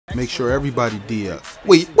Make sure everybody D up.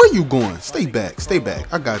 Wait, where you going? Stay back, stay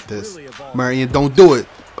back. I got this. Marion, don't do it.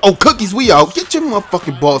 Oh, Cookies, we out. Get your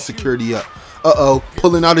motherfucking ball security up. Uh-oh,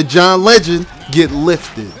 pulling out a John Legend. Get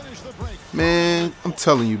lifted. Man, I'm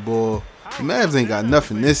telling you, boy. The Mavs ain't got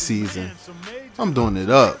nothing this season. I'm doing it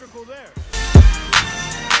up.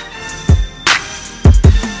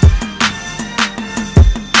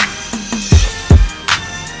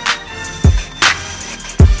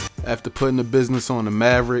 After putting the business on the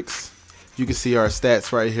Mavericks, you can see our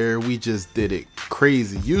stats right here. We just did it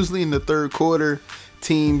crazy. Usually in the third quarter,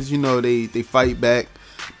 teams, you know, they fight back.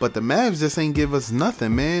 But the Mavs just ain't give us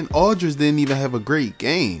nothing, man. Aldridge didn't even have a great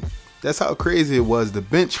game. That's how crazy it was. The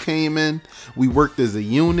bench came in. We worked as a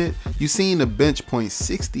unit. You seen the bench point,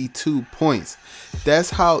 62 points.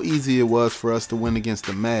 That's how easy it was for us to win against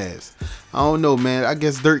the Mavs. I don't know, man. I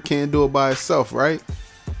guess Dirk can't do it by itself, right?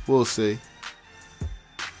 We'll see.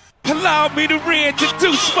 Allow me to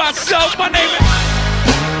reintroduce myself. My name is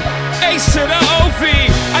Ace to the OV.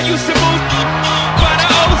 I used to move by the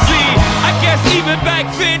OZ. I guess even back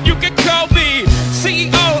then you could call me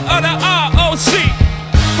CEO of the ROC.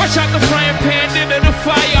 Fresh out the frying pan into the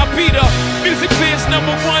fire. I'll be the music biz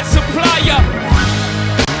 #1 supplier.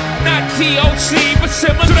 Not TOC, but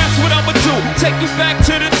similar. So that's what I'ma do. Take you back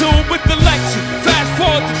to the dude with the Lexus. Fast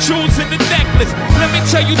forward the jewels in the necklace. Let me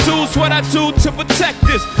tell you dudes what I do to protect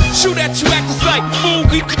this. Shoot at you actors like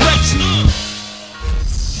movie collection.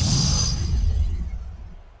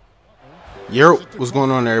 Yo, what's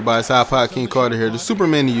going on, everybody? It's iPodKingCarter here, the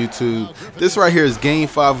Superman of YouTube. This right here is game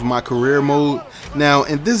 5 of my career mode. Now,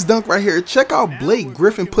 in this dunk right here, check out Blake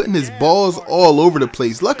Griffin putting his balls all over the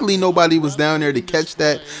place. Luckily, nobody was down there to catch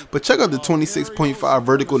that, but check out the 26.5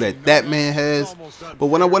 vertical that man has. But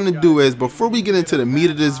what I want to do is, before we get into the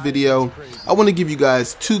meat of this video, I want to give you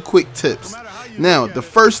guys 2 quick tips. Now, the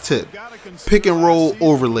first tip, pick and roll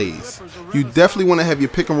overlays. You definitely want to have your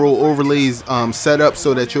pick and roll overlays set up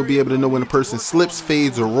so that you'll be able to know when a person slips,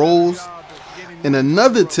 fades, or rolls. And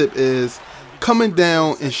another tip is coming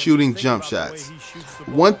down and shooting jump shots.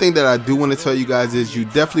 One thing that I do want to tell you guys is you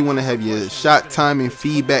definitely want to have your shot time and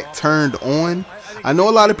feedback turned on. I know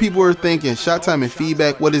a lot of people are thinking shot time and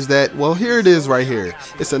feedback, what is that? Well, here it is right here.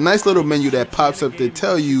 It's a nice little menu that pops up to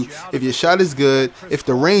tell you if your shot is good, if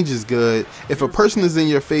the range is good, if a person is in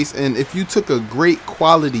your face, and if you took a great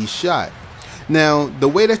quality shot. Now, the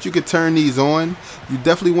way that you could turn these on, you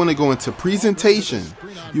definitely want to go into presentation.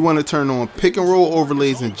 You want to turn on pick and roll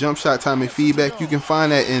overlays and jump shot time and feedback. You can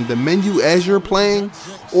find that in the menu as you're playing,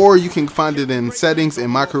 or you can find it in settings in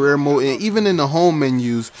my career mode, and even in the home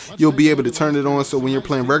menus, you'll be able to turn it on. So when you're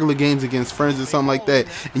playing regular games against friends or something like that,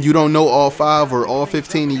 and you don't know all 5 or all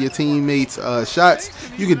 15 of your teammates' shots,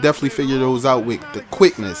 you can definitely figure those out with the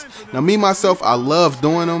quickness. Now, me myself, I love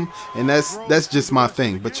doing them, and that's just my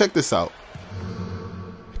thing. But check this out.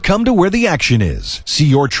 Come to where the action is. See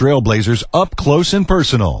your Trailblazers up close and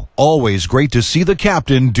personal. Always great to see the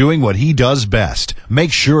captain doing what he does best.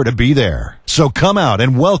 Make sure to be there. So come out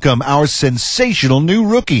and welcome our sensational new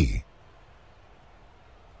rookie.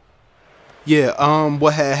 Yeah,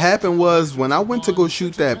 what had happened was when I went to go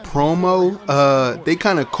shoot that promo, they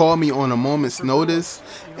kind of called me on a moment's notice,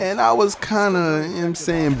 and I was kind of, you know what I'm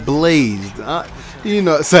saying, blazed. You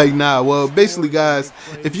know, it's like, nah, well, basically, guys,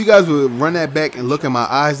 if you guys would run that back and look at my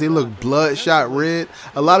eyes, they look bloodshot red.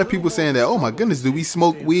 A lot of people saying that, oh my goodness, do we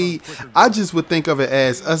smoke weed? I just would think of it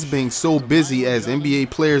as us being so busy as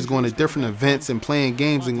NBA players going to different events and playing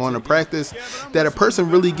games and going to practice that a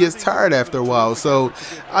person really gets tired after a while. So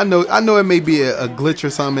I know it may be a glitch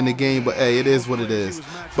or something in the game, but hey, it is what it is.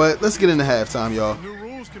 But let's get into halftime, y'all.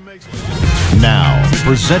 Now,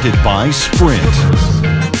 presented by Sprint.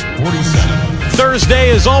 47. Thursday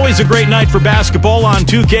is always a great night for basketball on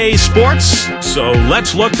 2K Sports, so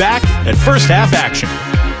let's look back at first half action.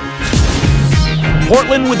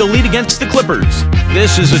 Portland with the lead against the Clippers.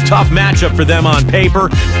 This is a tough matchup for them on paper,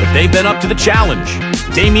 but they've been up to the challenge.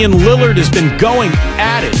 Damian Lillard has been going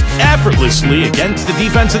at it effortlessly against the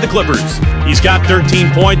defense of the Clippers. He's got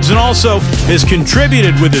 13 points and also has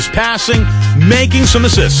contributed with his passing, making some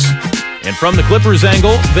assists. And from the Clippers'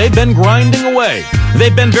 angle, they've been grinding away.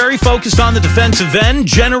 They've been very focused on the defensive end,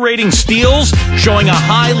 generating steals, showing a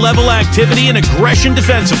high-level activity and aggression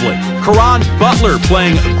defensively. Caron Butler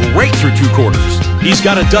playing great through 2 quarters. He's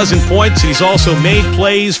got 12 points, and he's also made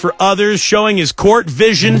plays for others, showing his court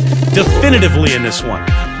vision definitively in this one.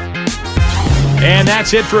 And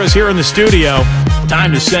that's it for us here in the studio.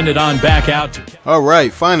 Time to send it on back out.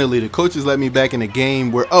 Alright, finally, the coaches let me back in the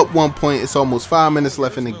game. We're up 1 point. It's almost 5 minutes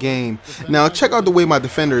left in the game. Now, check out the way my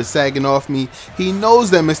defender is sagging off me. He knows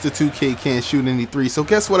that Mr. 2K can't shoot any threes, so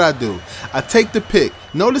guess what I do? I take the pick.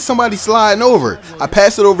 Notice somebody sliding over. I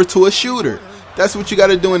pass it over to a shooter. That's what you got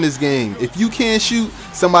to do in this game. If you can't shoot,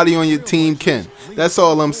 somebody on your team can. That's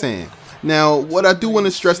all I'm saying. Now, what I do want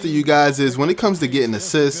to stress to you guys is when it comes to getting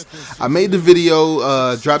assists, I made the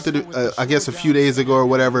video, dropped it, I guess a few days ago or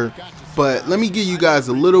whatever, but let me give you guys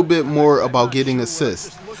a little bit more about getting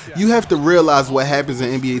assists. You have to realize what happens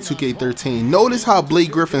in NBA 2K13. Notice how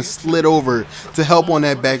Blake Griffin slid over to help on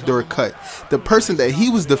that backdoor cut. The person that he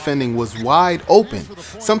was defending was wide open.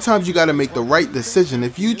 Sometimes you got to make the right decision.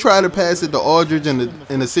 If you try to pass it to Aldridge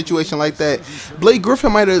in a situation like that, Blake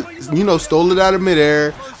Griffin might have, stole it out of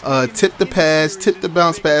midair, tipped the pass, tipped the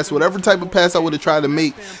bounce pass, whatever type of pass I would have tried to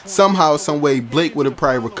make. Somehow, some way, Blake would have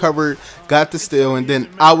probably recovered, got the steal, and then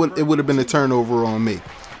it would have been a turnover on me.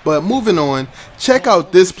 But moving on, check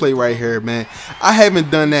out this play right here, man. I haven't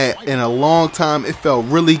done that in a long time. It felt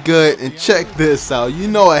really good. And check this out. You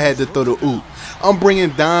know I had to throw the oop. I'm bringing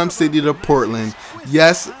Dime City to Portland.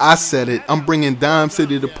 Yes, I said it. I'm bringing Dime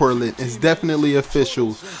City to Portland. It's definitely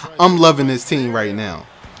official. I'm loving this team right now.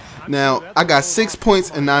 Now, I got 6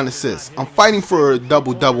 points and 9 assists. I'm fighting for a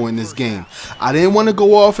double-double in this game. I didn't want to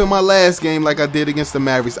go off in my last game like I did against the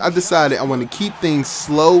Mavericks. I decided I want to keep things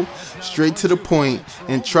slow, straight to the point,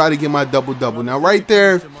 and try to get my double-double. Now, right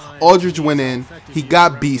there, Aldridge went in. He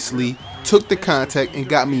got beastly, took the contact, and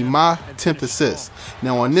got me my 10th assist.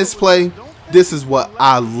 Now, on this play, this is what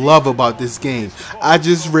I love about this game. I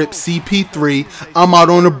just ripped CP3. I'm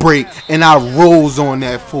out on a break, and I rolls on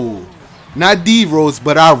that fool. Not D-rolls,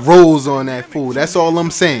 but I rolls on that fool. That's all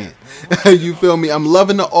I'm saying. You feel me? I'm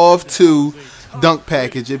loving the off-2 dunk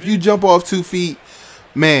package. If you jump off 2 feet,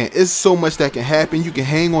 man, it's so much that can happen. You can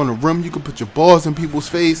hang on the rim. You can put your balls in people's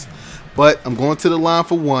face. But I'm going to the line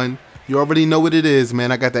for one. You already know what it is,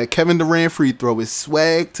 man. I got that Kevin Durant free throw. It's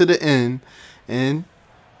swag to the end. And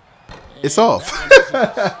it's off.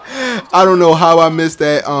 I don't know how I missed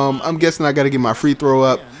that. I'm guessing I got to get my free throw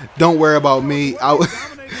up. Don't worry about me.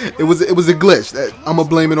 It was a glitch. I'm gonna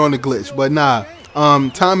blame it on the glitch. But nah,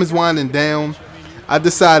 time is winding down. I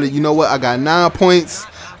decided, you know what? I got 9 points.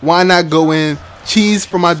 Why not go in? Cheese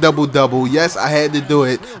for my double-double. Yes, I had to do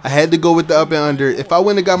it. I had to go with the up and under. If I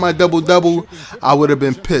wouldn't have got my double-double, I would have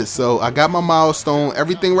been pissed. So I got my milestone.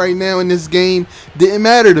 Everything right now in this game didn't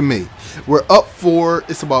matter to me. We're up 4.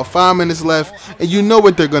 It's about 5 minutes left. And you know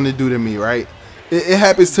what they're going to do to me, right? It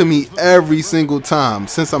happens to me every single time.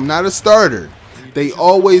 Since I'm not a starter, they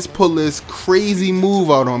always pull this crazy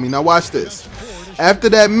move out on me. Now watch this. After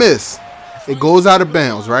that miss, it goes out of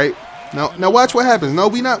bounds, right? Now watch what happens. No,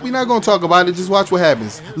 we not gonna talk about it. Just watch what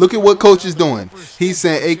happens. Look at what coach is doing. He's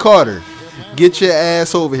saying, "Hey Carter, get your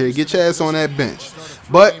ass over here. Get your ass on that bench."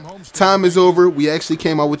 But time is over. We actually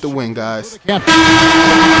came out with the win, guys. And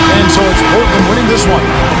so it's Portland winning this one.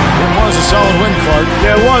 It was a solid win, Clark.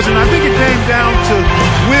 Yeah, it was, and I think it came down to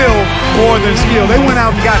will more than skill. They went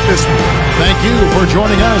out and got this one. Thank you for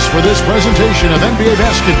joining us for this presentation of NBA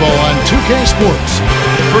basketball on 2K Sports.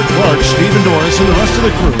 For Clark, Stephen Doris, and the rest of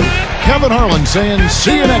the crew, Kevin Harlan saying,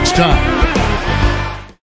 see you next time.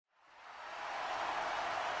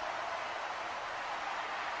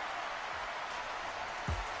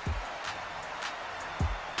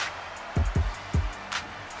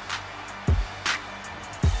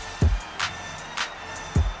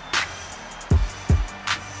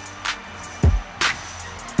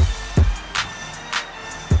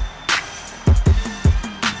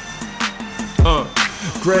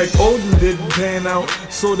 Greg Oden didn't pan out,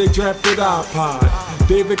 so they drafted iPod.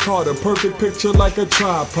 David Carter, perfect picture like a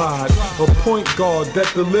tripod. A point guard that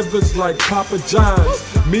delivers like Papa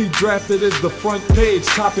John's. Me drafted as the front page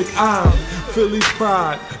topic. I'm Philly's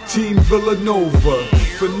pride, Team Villanova.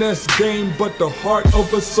 Finesse game, but the heart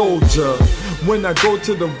of a soldier. When I go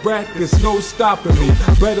to the rack, there's no stopping me.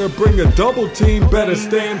 Better bring a double team, better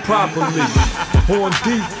stand properly. On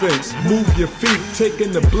defense, move your feet,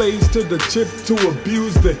 taking the blaze to the chip to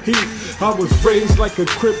abuse the heat. I was raised like a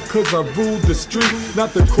crip cause I ruled the street,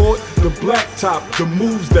 not the court, the blacktop, the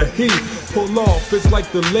moves, the heat. Pull off, it's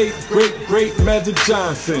like the late, great Magic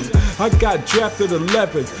Johnson. I got drafted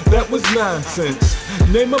 11th, that was nonsense.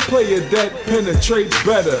 Name a player that penetrates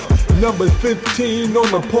better. Number 15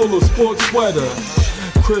 on the polo sports sweater.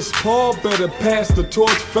 Chris Paul better pass the torch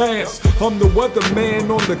fast. I'm the weatherman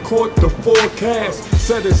on the court, the forecast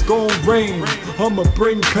said it's gon' rain, I'ma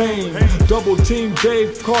bring pain. Double team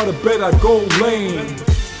Dave Carter, bet I go lane.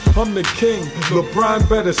 I'm the king, LeBron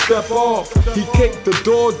better step off. He kicked the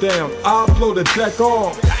door down, I'll blow the deck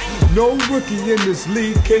off. No rookie in this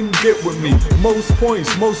league can get with me. Most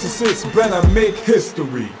points, most assists, better make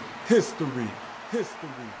history. History, history,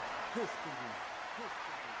 history.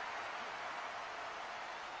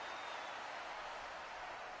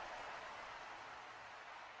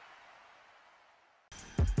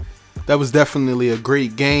 That was definitely a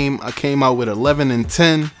great game. I came out with 11 and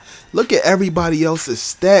 10. Look at everybody else's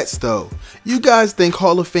stats though. You guys think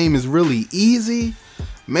Hall of Fame is really easy?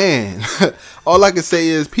 Man, all I can say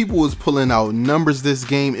is people was pulling out numbers this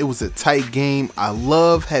game. It was a tight game. I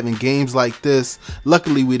love having games like this.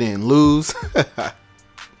 Luckily we didn't lose.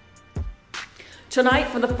 Tonight,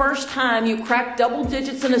 for the first time, you cracked double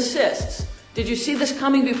digits in assists. Did you see this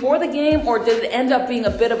coming before the game, or did it end up being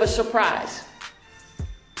a bit of a surprise?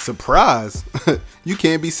 Surprise? You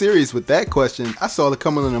can't be serious with that question. I saw it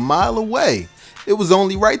coming a mile away. It was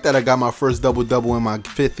only right that I got my first double-double in my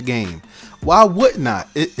 5th game. Why wouldn't I?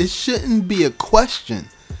 It shouldn't be a question.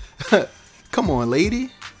 Come on, lady.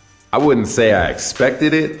 I wouldn't say I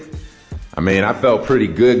expected it. I mean, I felt pretty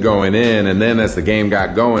good going in, and then as the game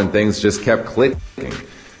got going, things just kept clicking.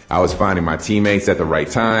 I was finding my teammates at the right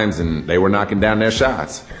times, and they were knocking down their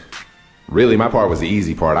shots. Really, my part was the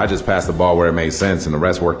easy part. I just passed the ball where it made sense, and the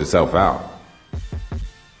rest worked itself out.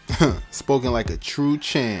 Spoken like a true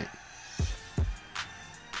champ.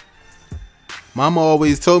 Mama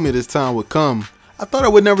always told me this time would come. I thought I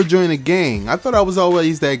would never join a gang. I thought I was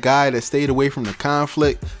always that guy that stayed away from the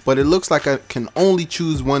conflict, but it looks like I can only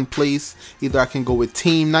choose one place. Either I can go with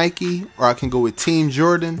Team Nike or I can go with Team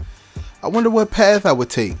Jordan. I wonder what path I would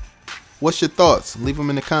take. What's your thoughts? Leave them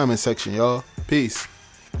in the comment section, y'all. Peace.